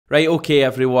Right, okay,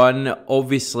 everyone.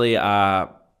 Obviously,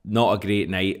 not a great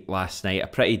night last night, a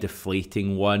pretty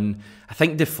deflating one. I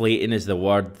think deflating is the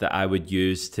word that I would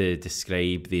use to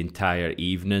describe the entire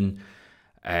evening,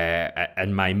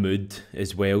 and my mood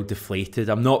as well, deflated.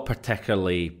 I'm not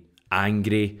particularly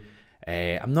angry.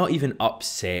 I'm not even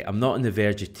upset. I'm not on the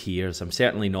verge of tears. I'm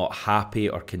certainly not happy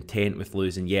or content with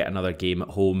losing yet another game at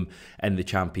home in the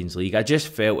Champions League. I just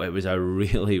felt it was a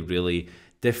really, really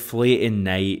deflating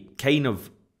night, kind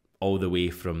of all the way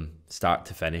from start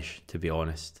to finish, to be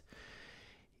honest.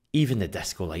 Even the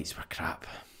disco lights were crap.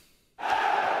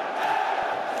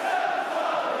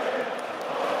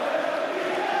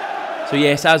 So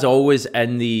yes, as always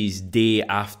in these day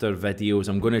after videos,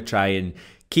 I'm going to try and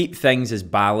keep things as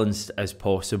balanced as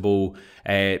possible.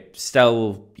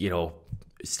 Still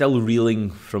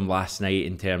reeling from last night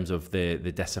in terms of the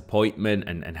disappointment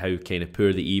and how kind of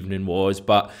poor the evening was.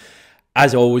 But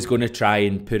as always, going to try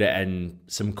and put it in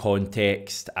some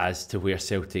context as to where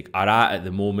Celtic are at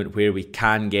the moment, where we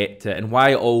can get to, and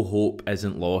why all hope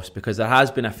isn't lost, because there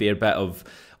has been a fair bit of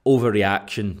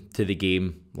overreaction to the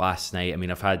game last night. I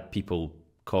mean, I've had people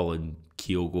calling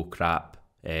Kyogo crap,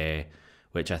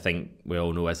 which I think we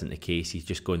all know isn't the case. He's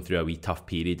just going through a wee tough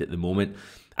period at the moment.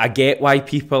 I get why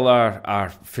people are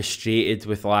frustrated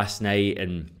with last night,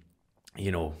 and you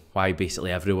know, why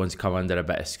basically everyone's come under a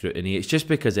bit of scrutiny. It's just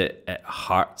because it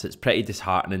hurts. It's pretty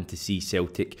disheartening to see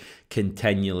Celtic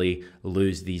continually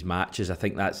lose these matches. I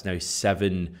think that's now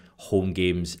 7 home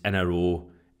games in a row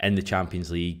in the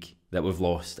Champions League that we've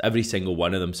lost, every single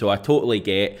one of them. So I totally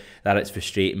get that it's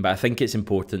frustrating, but I think it's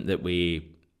important that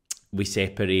we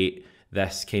separate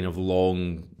this kind of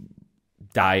long,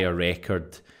 dire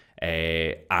record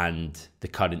and the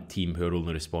current team, who are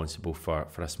only responsible for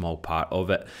a small part of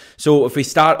it. So if we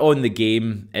start on the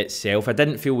game itself, I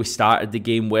didn't feel we started the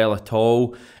game well at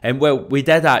all. And well, we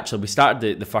did actually. We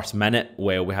started the first minute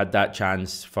well. We had that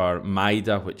chance for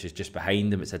Maida, which is just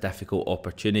behind him. It's a difficult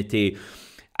opportunity.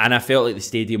 And I felt like the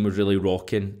stadium was really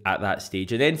rocking at that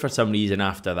stage. And then for some reason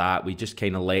after that, we just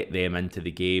kind of let them into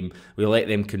the game. We let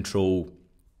them control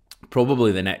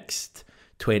probably the next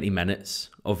 20 minutes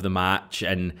of the match,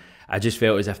 and I just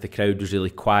felt as if the crowd was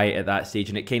really quiet at that stage,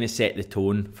 and it kind of set the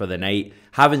tone for the night.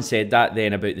 Having said that,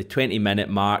 then about the 20-minute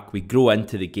mark, we grow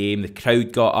into the game, the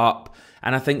crowd got up,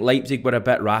 and I think Leipzig were a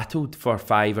bit rattled for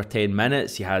 5 or 10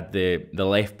 minutes. You had the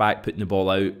left back putting the ball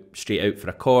out straight out for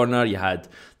a corner. You had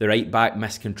the right back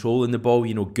miscontrolling the ball.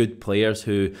 You know, good players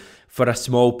who for a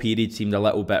small period seemed a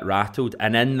little bit rattled.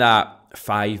 And in that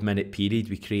 5-minute period,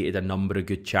 we created a number of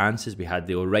good chances. We had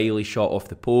the O'Reilly shot off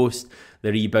the post,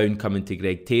 the rebound coming to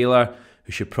Greg Taylor,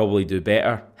 who should probably do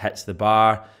better, hits the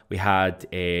bar. We had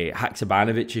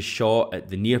Haksabanović's shot at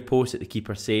the near post that the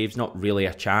keeper saves, not really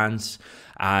a chance.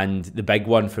 And the big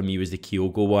one for me was the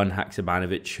Kyogo one.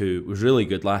 Haksabanović, who was really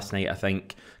good last night, I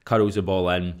think, curls the ball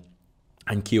in.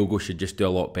 And Kyogo should just do a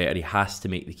lot better. He has to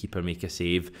make the keeper make a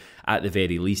save at the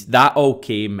very least. That all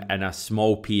came in a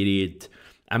small period,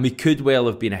 and we could well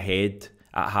have been ahead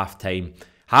at half-time.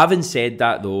 Having said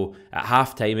that, though, at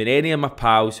half-time, and any of my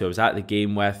pals who I was at the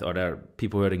game with, or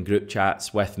people who are in group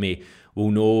chats with me,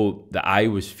 will know that I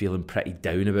was feeling pretty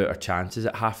down about our chances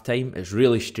at half-time. It's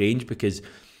really strange because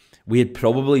we had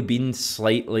probably been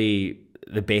slightly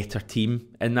the better team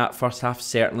in that first half,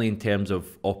 certainly in terms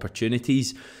of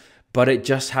opportunities, but it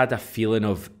just had a feeling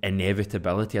of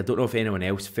inevitability. I don't know if anyone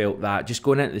else felt that. Just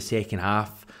going into the second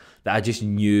half, that I just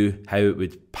knew how it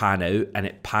would pan out, and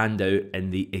it panned out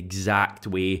in the exact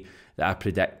way that I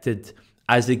predicted.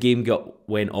 As the game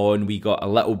went on, we got a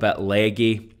little bit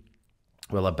leggy,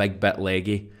 well, a big bit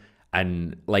leggy,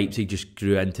 and Leipzig just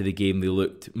grew into the game. They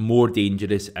looked more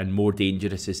dangerous and more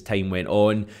dangerous as time went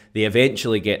on. They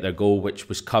eventually get their goal, which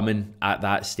was coming at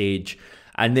that stage.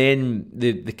 And then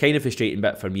the kind of frustrating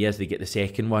bit for me is they get the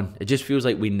second one. It just feels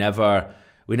like we never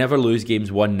lose games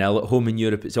 1-0 at home in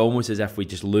Europe. It's almost as if we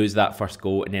just lose that first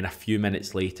goal, and then a few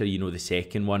minutes later, you know, the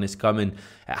second one is coming.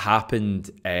 It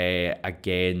happened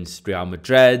against Real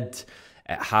Madrid.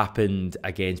 It happened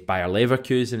against Bayer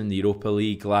Leverkusen in the Europa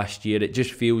League last year. It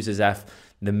just feels as if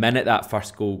the minute that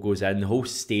first goal goes in, the whole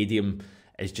stadium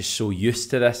is just so used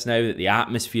to this now that the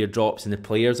atmosphere drops, and the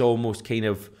players almost kind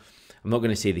of, I'm not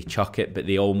going to say they chuck it, but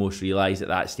they almost realise at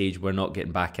that stage, we're not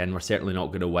getting back in. We're certainly not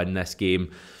going to win this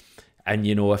game. And,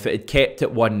 you know, if it had kept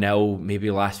it 1-0, maybe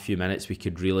the last few minutes we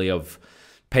could really have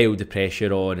piled the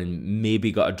pressure on and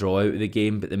maybe got a draw out of the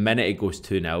game. But the minute it goes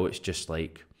 2-0, it's just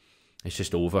like, it's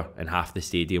just over, and half the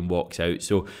stadium walks out.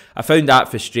 So I found that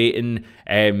frustrating.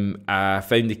 I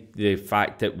found the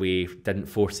fact that we didn't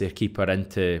force their keeper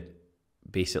into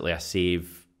basically a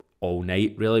save all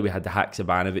night, really. We had the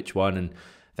Haksabanović one, and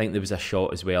I think there was a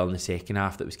shot as well in the second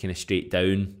half that was kind of straight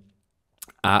down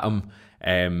at him,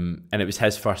 and it was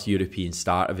his first European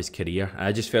start of his career, and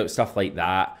I just felt stuff like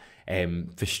that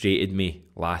frustrated me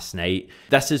last night.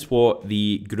 This is what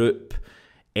the Group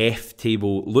F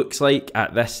table looks like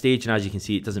at this stage, and as you can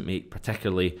see, it doesn't make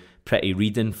particularly pretty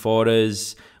reading for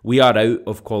us. We are out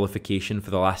of qualification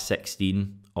for the last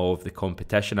 16 of the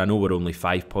competition. I know we're only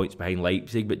 5 points behind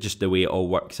Leipzig, but just the way it all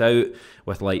works out,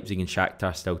 with Leipzig and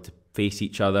Shakhtar still to face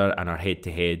each other, and our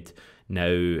head-to-head now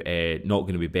not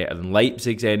going to be better than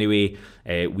Leipzig's anyway,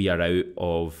 we are out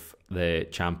of the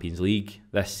Champions League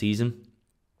this season.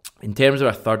 In terms of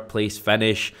our third place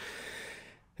finish,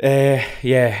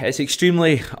 it's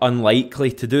extremely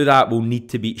unlikely. To do that, we'll need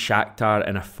to beat Shakhtar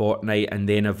in a fortnight and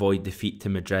then avoid defeat to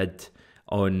Madrid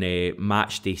on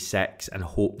match day 6 and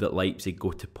hope that Leipzig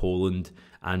go to Poland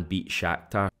and beat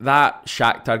Shakhtar. That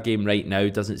Shakhtar game right now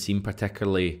doesn't seem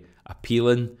particularly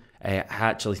appealing. I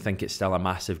actually think it's still a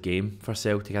massive game for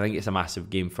Celtic. I think it's a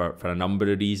massive game for a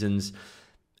number of reasons.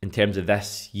 In terms of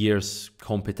this year's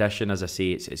competition, as I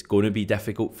say, it's going to be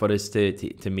difficult for us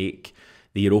to make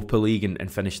the Europa League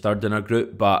and finish third in our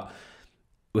group, but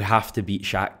we have to beat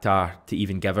Shakhtar to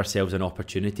even give ourselves an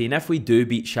opportunity. And if we do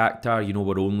beat Shakhtar, you know,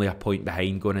 we're only a point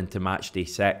behind going into match day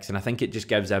 6, and I think it just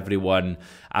gives everyone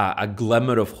a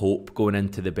glimmer of hope going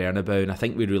into the Bernabeu, and I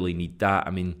think we really need that. I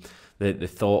mean, the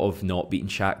thought of not beating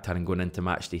Shakhtar and going into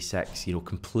match day 6, you know,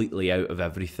 completely out of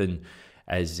everything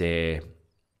is a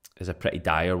pretty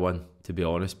dire one, to be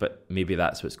honest, but maybe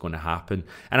that's what's going to happen.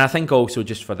 And I think also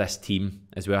just for this team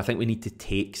as well, I think we need to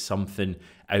take something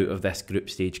out of this group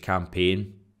stage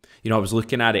campaign. You know, I was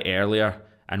looking at it earlier,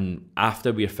 and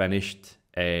after we're finished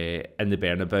in the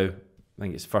Bernabeu, I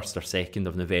think it's 1st or 2nd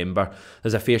of November,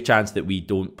 there's a fair chance that we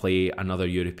don't play another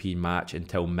European match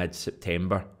until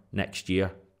mid-September next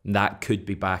year. And that could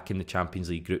be back in the Champions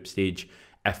League group stage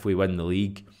if we win the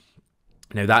league.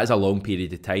 Now, that is a long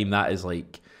period of time. That is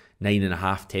like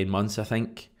 9.5, 10 months, I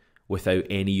think, without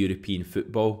any European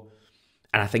football.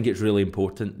 And I think it's really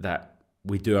important that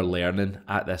we do our learning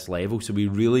at this level. So we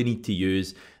really need to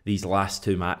use these last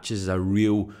 2 matches as a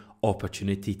real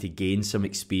opportunity to gain some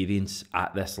experience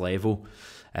at this level.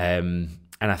 And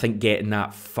I think getting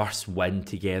that first win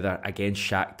together against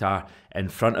Shakhtar in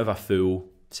front of a full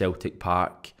Celtic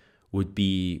Park would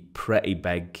be pretty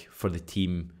big for the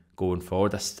team going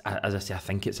forward. As I say, I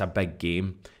think it's a big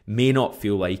game. May not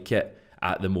feel like it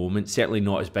at the moment. Certainly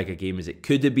not as big a game as it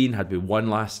could have been had we won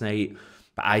last night.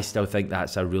 But I still think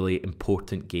that's a really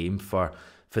important game for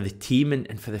the team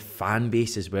and for the fan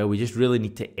base as well. We just really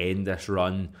need to end this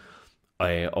run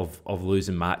of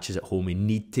losing matches at home. We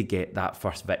need to get that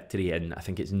first victory in, I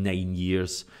think it's 9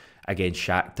 years, against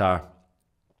Shakhtar.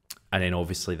 And then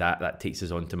obviously that takes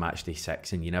us on to match day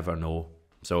 6, and you never know.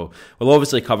 So we'll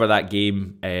obviously cover that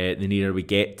game the nearer we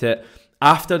get to it.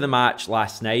 After the match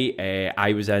last night,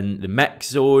 I was in the mix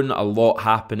zone. A lot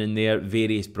happening there.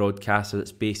 Various broadcasters.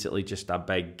 It's basically just a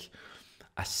big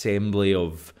assembly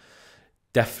of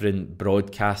different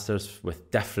broadcasters with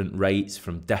different rights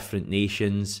from different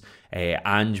nations.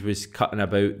 Ange was cutting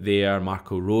about there.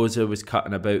 Marco Rosa was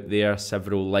cutting about there.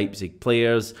 Several Leipzig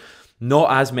players.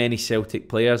 Not as many Celtic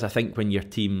players. I think when your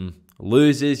team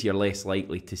loses, you're less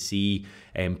likely to see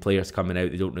players coming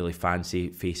out. They don't really fancy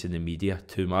facing the media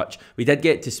too much. We did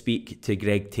get to speak to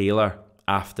Greg Taylor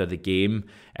after the game.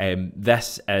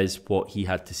 This is what he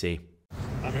had to say.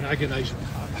 I mean, I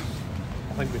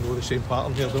think we know the same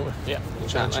pattern here, don't we? Yeah,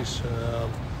 exactly.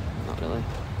 Not really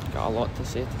got a lot to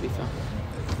say, to be fair.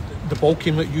 The ball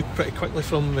came at you pretty quickly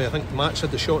from, I think Matt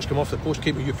said the shots came off the post,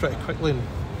 came at you pretty quickly, and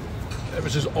it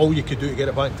was just all you could do to get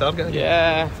it back target.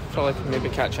 Yeah, probably could maybe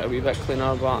catch it a wee bit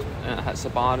cleaner, but it hits the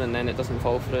bar and then it doesn't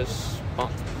fall for us.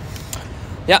 But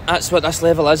yeah, that's what this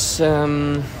level is.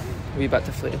 A wee bit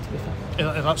deflated, to be fair.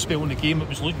 At that spell in the game, it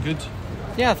was looking good.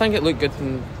 Yeah, I think it looked good,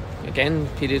 and again,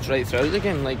 periods right throughout the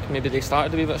game. Like maybe they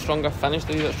started a wee bit stronger, finished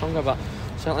a wee bit stronger, but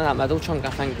certainly that middle chunk, I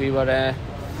think we were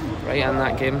right in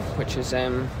that game, which is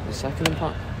the second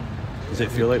part. Does it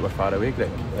feel like we're far away,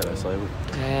 Greg, at this level?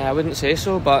 I wouldn't say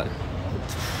so, but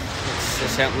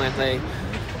it's certainly like,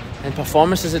 in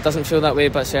performances it doesn't feel that way,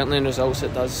 but certainly in results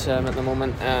it does at the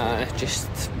moment. Just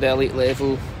the elite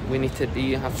level we need to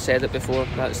be. I've said it before,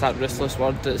 that's that ruthless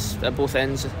word that's at both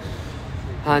ends,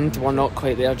 and we're not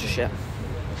quite there just yet.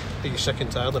 Are you sick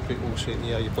and tired of people saying,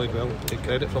 yeah, you played well, take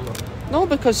credit from them? No,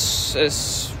 because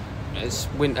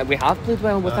we have played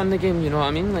well within the game, you know what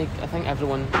I mean? Like, I think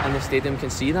everyone in the stadium can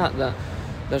see that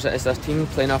there's a team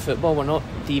playing our football. We're not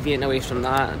deviating away from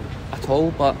that at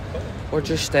all, but we're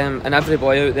just and every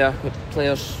boy out there, the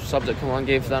players, subs that come on,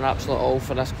 gave their absolute all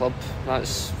for this club.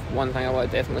 That's one thing I want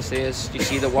to definitely say is you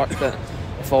see the work that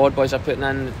the forward boys are putting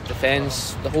in, the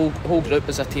defence, the whole group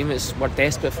as a team. We're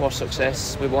desperate for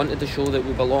success. We wanted to show that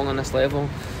we belong on this level.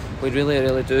 We really,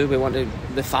 really do. We want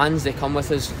the fans, they come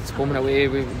with us home and away.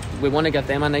 We want to give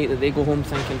them a night that they go home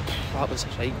thinking, that was a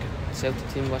right good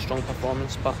Celtic team with a strong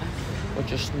performance, but we're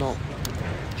just not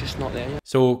there yet.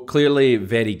 So clearly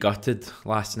very gutted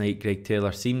last night. Greg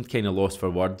Taylor seemed kind of lost for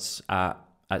words at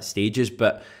stages,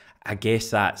 but I guess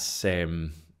that's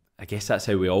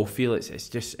how we all feel. It's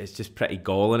just pretty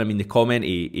galling. I mean, the comment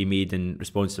he made in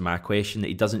response to my question that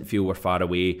he doesn't feel we're far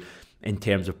away in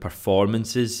terms of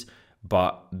performances,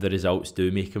 but the results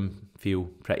do make him feel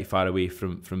pretty far away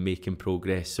from making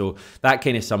progress. So that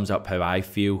kind of sums up how I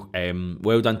feel.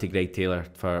 Well done to Greg Taylor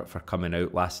for coming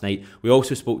out last night. We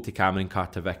also spoke to Cameron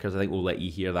Carter-Vickers. I think we'll let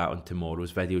you hear that on tomorrow's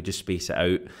video, just space it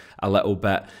out a little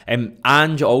bit.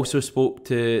 Ange also spoke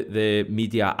to the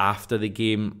media after the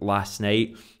game last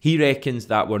night. He reckons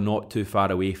that we're not too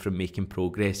far away from making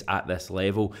progress at this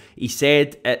level. He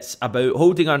said it's about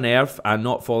holding our nerve and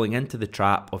not falling into the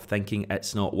trap of thinking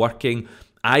it's not working.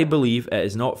 I believe it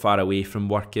is not far away from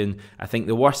working. I think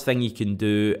the worst thing you can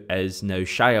do is now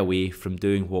shy away from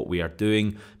doing what we are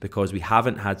doing because we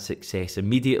haven't had success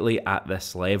immediately at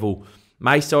this level.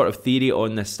 My sort of theory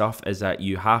on this stuff is that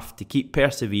you have to keep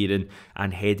persevering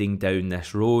and heading down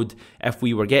this road. If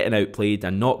we were getting outplayed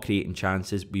and not creating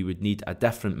chances, we would need a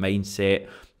different mindset.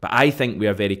 But I think we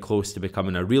are very close to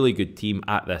becoming a really good team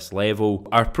at this level.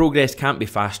 Our progress can't be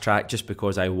fast-tracked just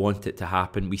because I want it to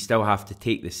happen. We still have to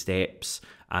take the steps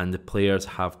and the players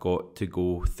have got to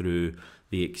go through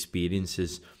the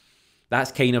experiences.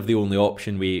 That's kind of the only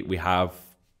option we have.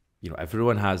 You know,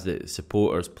 everyone has the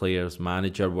supporters, players,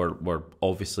 manager. We're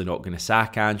obviously not going to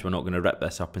sack Ange. We're not going to rip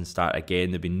this up and start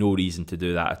again. There'd be no reason to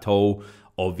do that at all,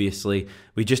 obviously.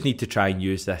 We just need to try and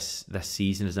use this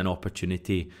season as an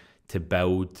opportunity to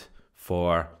build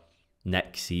for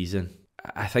next season.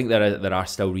 I think there are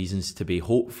still reasons to be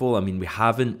hopeful. I mean, we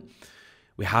haven't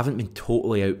been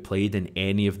totally outplayed in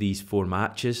any of these 4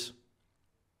 matches.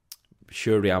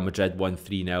 Sure, Real Madrid won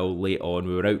 3-0 late on.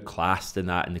 We were outclassed in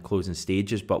the closing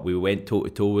stages, but we went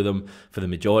toe-to-toe with them for the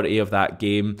majority of that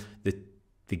game.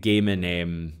 The game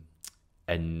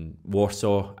in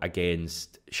Warsaw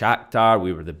against Shakhtar,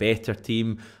 we were the better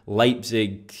team.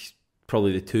 Leipzig,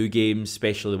 probably the 2 games,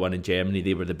 especially the one in Germany,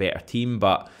 they were the better team,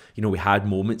 but you know, we had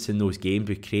moments in those games.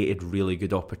 We created really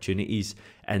good opportunities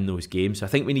in those games. So I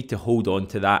think we need to hold on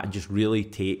to that and just really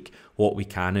take what we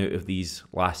can out of these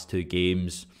last 2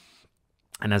 games.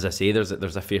 And as I say, there's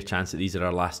a fair chance that these are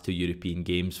our last 2 European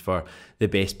games for the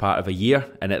best part of a year.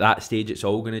 And at that stage, it's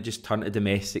all going to just turn to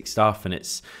domestic stuff, and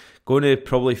it's going to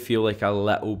probably feel like a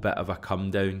little bit of a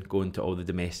come down going to all the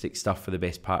domestic stuff for the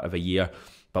best part of a year.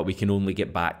 But we can only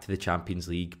get back to the Champions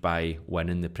League by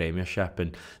winning the Premiership.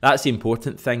 And that's the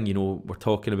important thing. You know, we're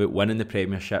talking about winning the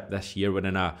Premiership this year. We're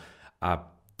in a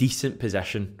decent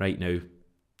position right now.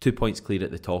 2 points clear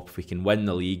at the top. If we can win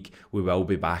the league, we will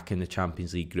be back in the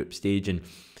Champions League group stage. And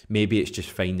maybe it's just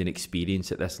finding experience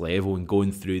at this level and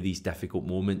going through these difficult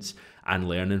moments and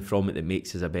learning from it that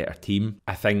makes us a better team.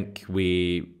 I think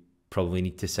we probably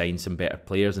need to sign some better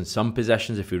players in some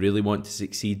positions if we really want to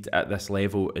succeed at this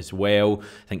level as well.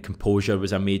 I think composure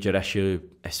was a major issue,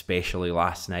 especially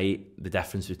last night. The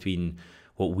difference between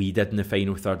what we did in the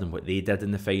final third and what they did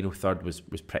in the final third was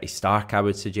pretty stark, I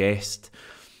would suggest.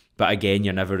 But again,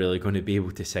 you're never really going to be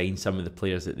able to sign some of the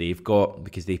players that they've got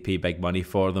because they pay big money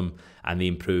for them and they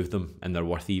improve them and they're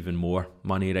worth even more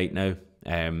money right now.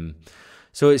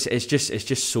 So it's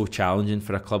just so challenging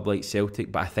for a club like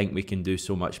Celtic, but I think we can do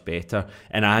so much better.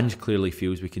 And Ange clearly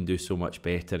feels we can do so much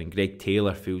better, and Greg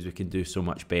Taylor feels we can do so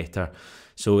much better.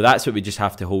 So that's what we just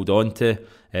have to hold on to.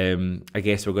 I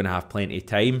guess we're going to have plenty of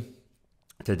time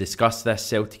to discuss this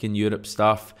Celtic in Europe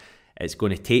stuff. It's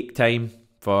going to take time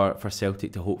for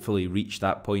Celtic to hopefully reach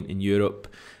that point in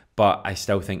Europe, but I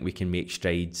still think we can make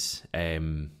strides. I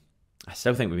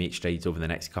still think we make strides over the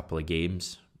next couple of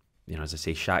games. You know, as I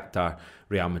say, Shakhtar,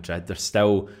 Real Madrid, there's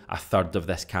still a third of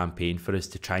this campaign for us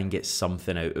to try and get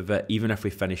something out of it. Even if we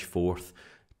finish 4th,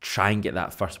 try and get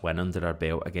that first win under our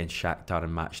belt against Shakhtar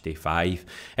in match day 5.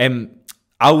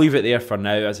 I'll leave it there for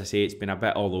now. As I say, it's been a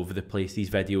bit all over the place. These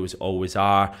videos always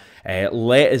are.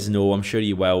 Let us know, I'm sure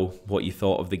you will, what you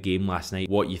thought of the game last night,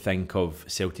 what you think of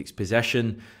Celtic's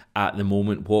position at the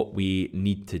moment, what we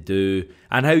need to do,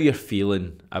 and how you're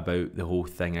feeling about the whole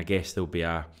thing. I guess there'll be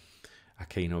a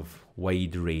kind of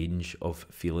wide range of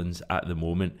feelings at the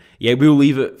moment. Yeah, we'll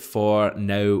leave it for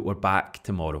now. We're back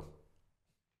tomorrow.